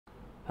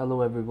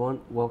Hello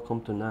everyone,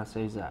 welcome to NAS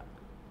ASAP.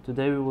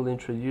 Today we will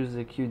introduce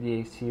the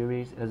QDA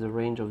series as a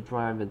range of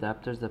drive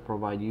adapters that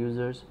provide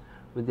users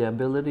with the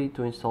ability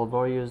to install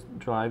various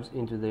drives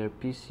into their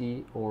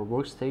PC or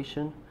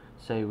workstation,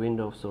 say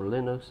Windows or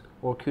Linux,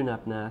 or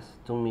QNAP NAS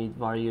to meet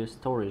various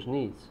storage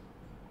needs.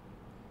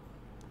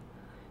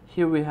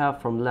 Here we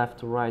have from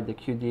left to right the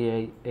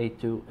QDA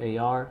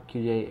A2AR,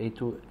 QDA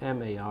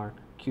A2MAR,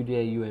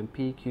 QDA UMP,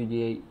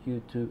 QDA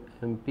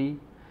U2MP,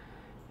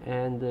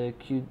 and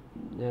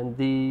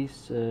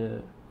these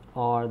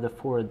are the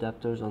four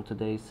adapters on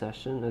today's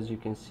session. As you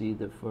can see,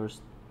 the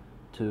first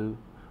two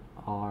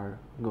are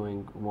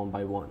going one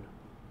by one.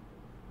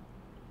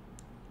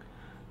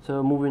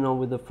 So moving on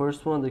with the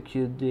first one, the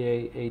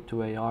QDA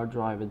A2AR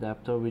drive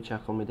adapter, which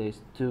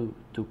accommodates two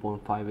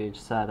 2.5-inch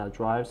SATA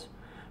drives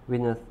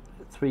with a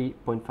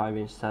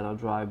 3.5-inch SATA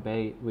drive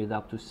bay with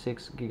up to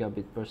 6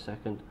 gigabit per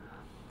second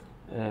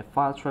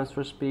file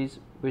transfer speeds,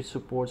 which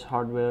supports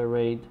hardware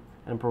RAID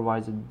and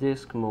provides a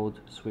disk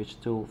mode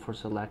switch tool for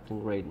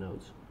selecting RAID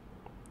nodes.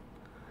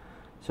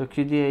 So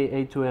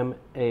QDA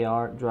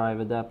A2MAR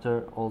drive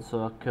adapter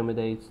also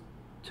accommodates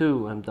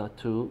two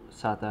M.2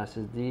 SATA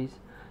SSDs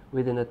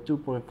within a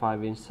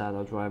 2.5-inch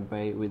SATA drive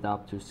bay with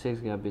up to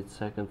 6 gigabit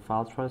second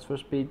file transfer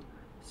speed.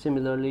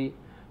 Similarly,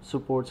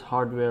 supports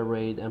hardware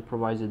RAID and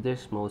provides a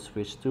disk mode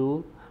switch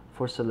tool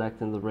for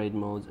selecting the RAID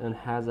modes, and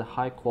has a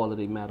high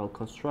quality metal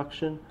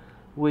construction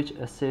which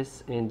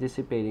assists in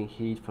dissipating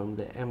heat from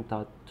the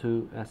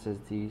M.2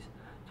 SSDs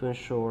to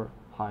ensure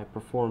high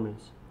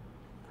performance.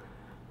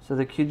 So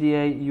the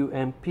QDA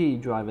UMP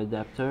drive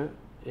adapter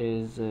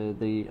is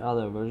the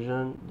other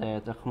version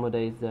that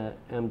accommodates the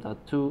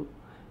M.2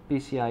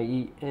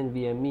 PCIe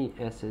NVMe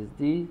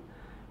SSD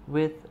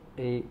with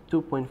a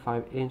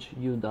 2.5-inch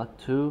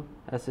U.2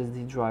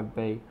 SSD drive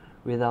bay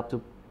with up to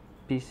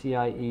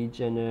PCIe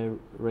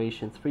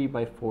generation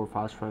 3x4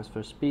 file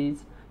transfer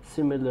speeds.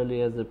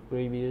 Similarly as the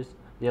previous,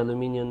 the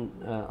aluminum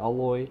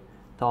alloy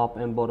top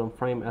and bottom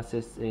frame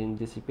assists in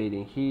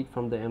dissipating heat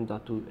from the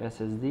M.2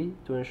 SSD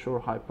to ensure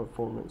high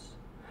performance.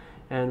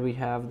 And we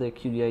have the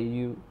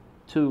QDA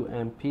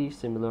U2MP,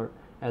 similar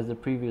as the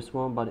previous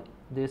one, but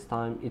this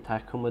time it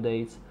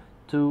accommodates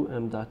two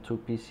M.2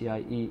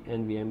 PCIe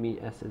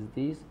NVMe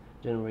SSDs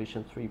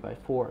generation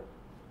 3x4.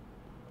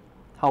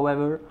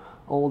 However,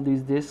 all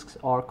these disks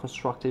are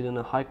constructed in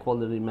a high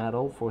quality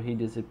metal for heat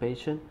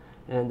dissipation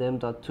and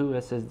M.2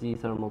 SSD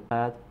thermal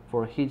pad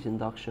for heat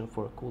induction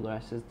for cooler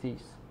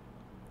SSDs.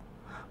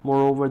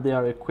 Moreover, they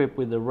are equipped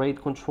with a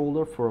RAID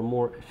controller for a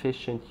more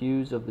efficient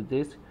use of the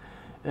disk,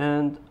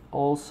 and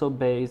also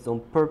based on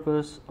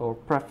purpose or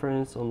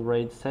preference on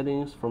RAID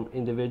settings from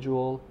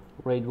individual,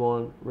 RAID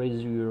 1, RAID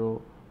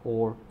 0,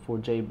 or for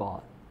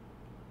JBOD.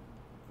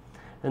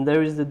 And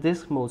there is the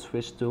disk mode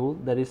switch tool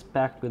that is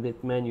packed with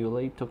it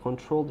manually to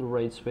control the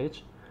RAID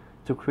switch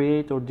to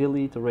create or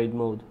delete a RAID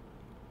mode,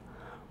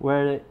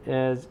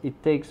 whereas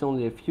it takes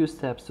only a few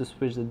steps to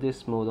switch the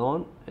disk mode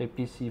on a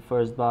PC,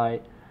 first by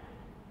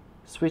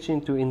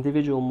switching to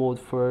individual mode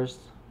first,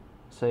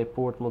 say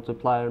port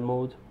multiplier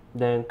mode,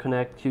 then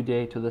connect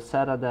QDA to the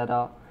SATA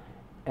data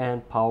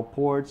and power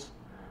ports.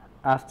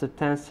 After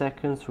 10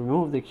 seconds,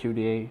 remove the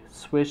QDA,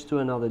 switch to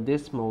another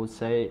disk mode,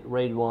 say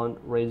RAID 1,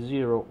 RAID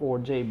 0, or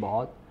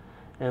JBOD,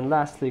 and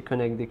lastly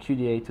connect the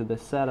QDA to the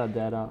SATA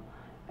data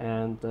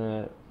and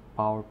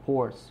power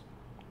ports.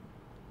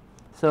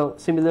 So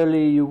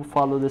similarly, you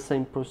follow the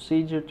same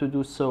procedure to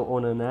do so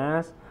on a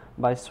NAS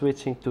by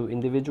switching to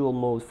individual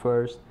mode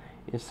first,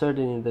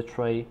 inserting in the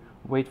tray,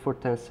 wait for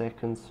 10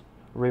 seconds,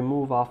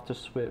 remove after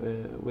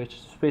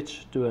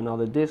switch to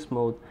another disk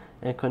mode,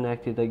 and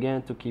connect it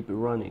again to keep it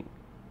running.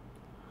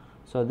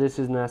 So this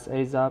is NAS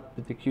ASAP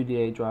with the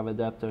QDA drive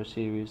adapter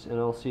series, and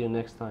I'll see you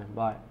next time.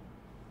 Bye.